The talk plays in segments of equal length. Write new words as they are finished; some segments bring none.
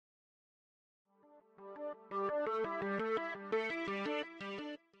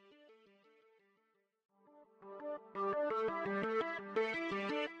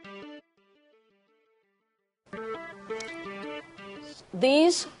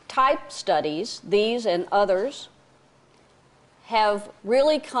these type studies, these and others, have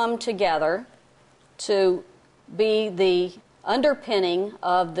really come together to be the underpinning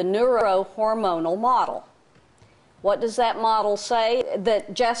of the neurohormonal model. What does that model say?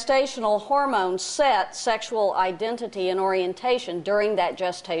 That gestational hormones set sexual identity and orientation during that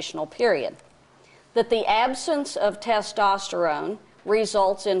gestational period. That the absence of testosterone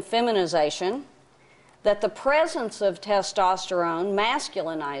results in feminization. That the presence of testosterone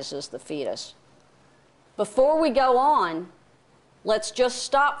masculinizes the fetus. Before we go on, let's just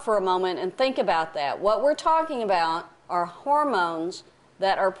stop for a moment and think about that. What we're talking about are hormones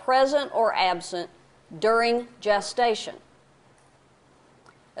that are present or absent during gestation.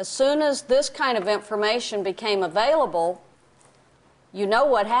 As soon as this kind of information became available, you know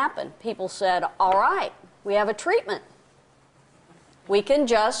what happened. People said, all right, we have a treatment. We can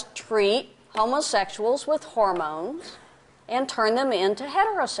just treat homosexuals with hormones and turn them into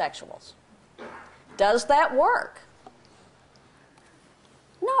heterosexuals. Does that work?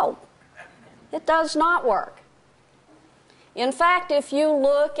 No, it does not work. In fact, if you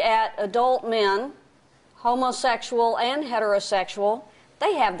look at adult men, homosexual and heterosexual,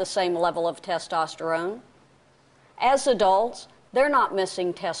 they have the same level of testosterone. As adults, they're not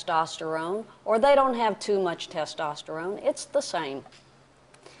missing testosterone, or they don't have too much testosterone. It's the same.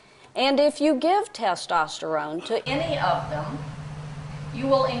 And if you give testosterone to any of them, you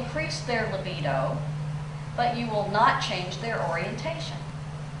will increase their libido, but you will not change their orientation.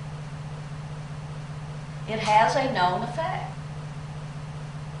 It has a known effect.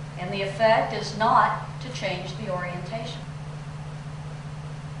 And the effect is not to change the orientation.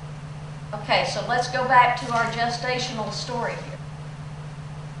 Okay, so let's go back to our gestational story here.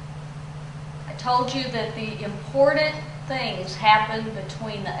 I told you that the important things happen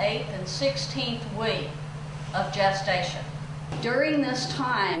between the 8th and 16th week of gestation. During this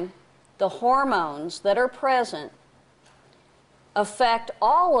time, the hormones that are present affect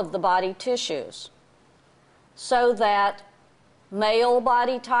all of the body tissues, so that male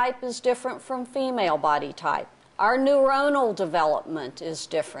body type is different from female body type. Our neuronal development is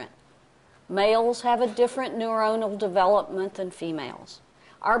different. Males have a different neuronal development than females.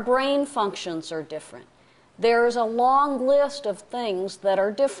 Our brain functions are different. There's a long list of things that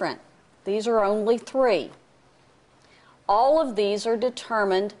are different. These are only 3. All of these are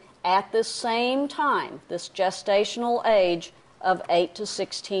determined at the same time, this gestational age of 8 to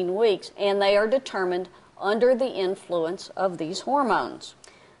 16 weeks, and they are determined under the influence of these hormones.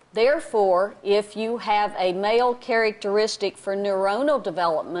 Therefore, if you have a male characteristic for neuronal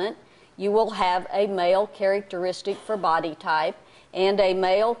development, you will have a male characteristic for body type and a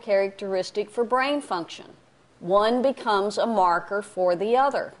male characteristic for brain function. One becomes a marker for the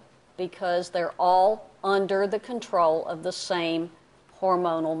other because they're all under the control of the same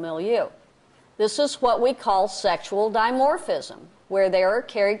hormonal milieu. This is what we call sexual dimorphism, where there are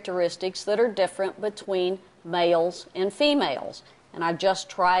characteristics that are different between males and females. And I've just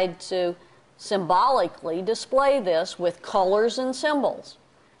tried to symbolically display this with colors and symbols.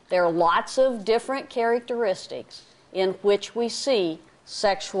 There are lots of different characteristics in which we see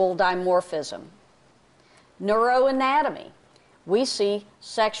sexual dimorphism. Neuroanatomy. We see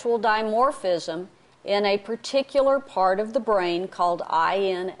sexual dimorphism in a particular part of the brain called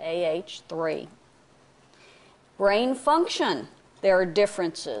INAH3. Brain function. There are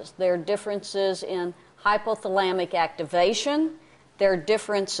differences. There are differences in hypothalamic activation. There are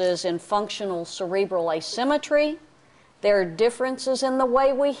differences in functional cerebral asymmetry. There are differences in the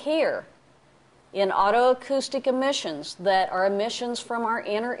way we hear, in autoacoustic emissions that are emissions from our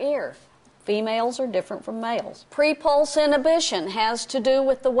inner ear. Females are different from males. Prepulse inhibition has to do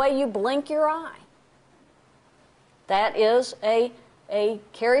with the way you blink your eye. That is a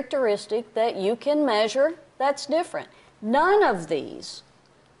characteristic that you can measure that's different. None of these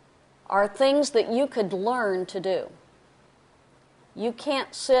are things that you could learn to do. You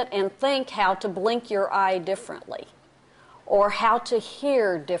can't sit and think how to blink your eye differently, or how to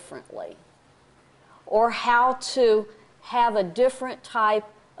hear differently, or how to have a different type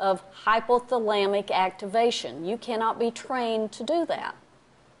of hypothalamic activation. You cannot be trained to do that.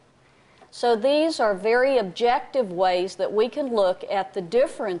 So these are very objective ways that we can look at the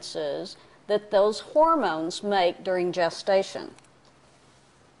differences that those hormones make during gestation.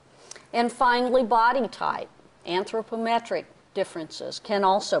 And finally, body type. Anthropometric differences can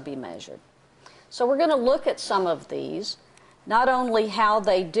also be measured. So we're going to look at some of these, not only how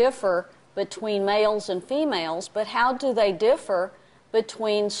they differ between males and females, but how do they differ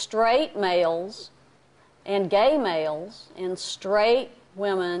between straight males and gay males and straight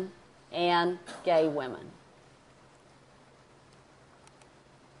women and gay women.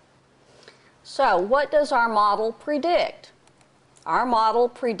 So, what does our model predict? Our model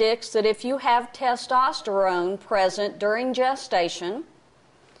predicts that if you have testosterone present during gestation,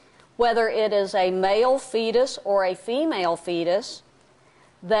 whether it is a male fetus or a female fetus,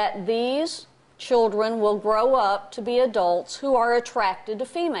 that these children will grow up to be adults who are attracted to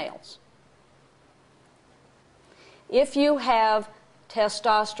females. If you have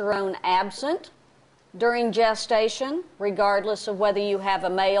testosterone absent during gestation, regardless of whether you have a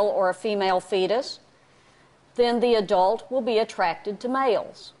male or a female fetus, then the adult will be attracted to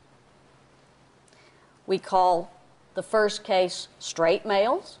males. We call the first case straight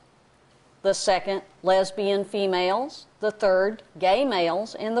males, the second lesbian females, the third gay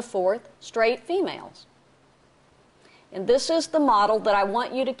males, and the fourth straight females. And this is the model that I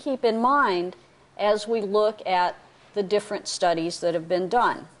want you to keep in mind as we look at the different studies that have been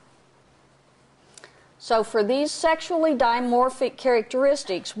done. So for these sexually dimorphic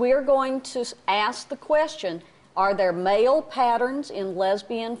characteristics, we are going to ask the question, are there male patterns in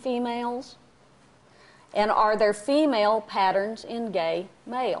lesbian females? And are there female patterns in gay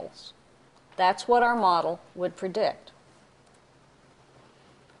males? That's what our model would predict.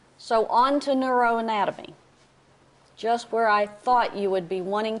 So on to neuroanatomy, just where I thought you would be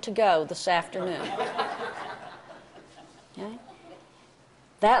wanting to go this afternoon. Okay?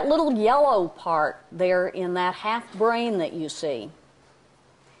 That little yellow part there in that half brain that you see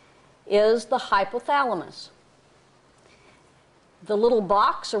is the hypothalamus. The little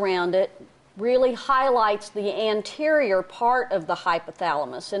box around it really highlights the anterior part of the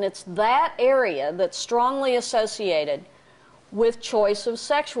hypothalamus, and it's that area that's strongly associated with choice of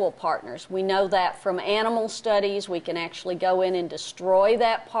sexual partners. We know that from animal studies. We can actually go in and destroy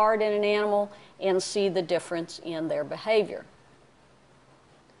that part in an animal and see the difference in their behavior.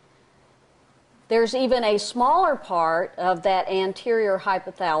 There's even a smaller part of that anterior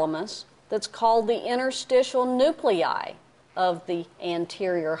hypothalamus that's called the interstitial nuclei of the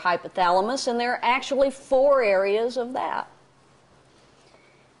anterior hypothalamus, and there are actually 4 areas of that.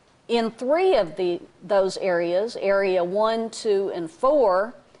 In 3 of those areas, area 1, 2, and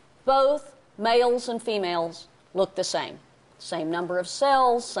 4, both males and females look the same. Same number of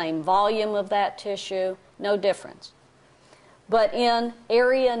cells, same volume of that tissue, no difference. But in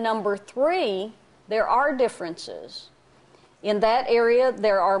area number 3, there are differences. In that area,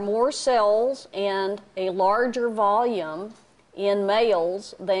 there are more cells and a larger volume in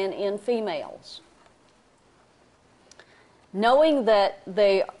males than in females. Knowing that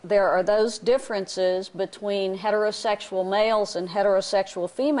there are those differences between heterosexual males and heterosexual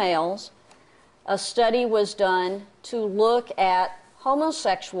females, a study was done to look at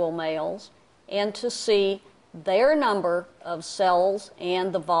homosexual males and to see their number of cells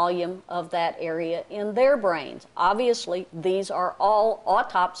and the volume of that area in their brains. Obviously, these are all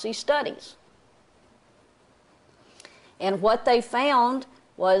autopsy studies. And what they found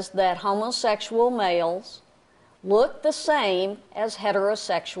was that homosexual males look the same as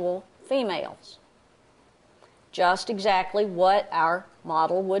heterosexual females. Just exactly what our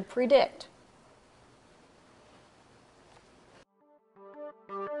model would predict.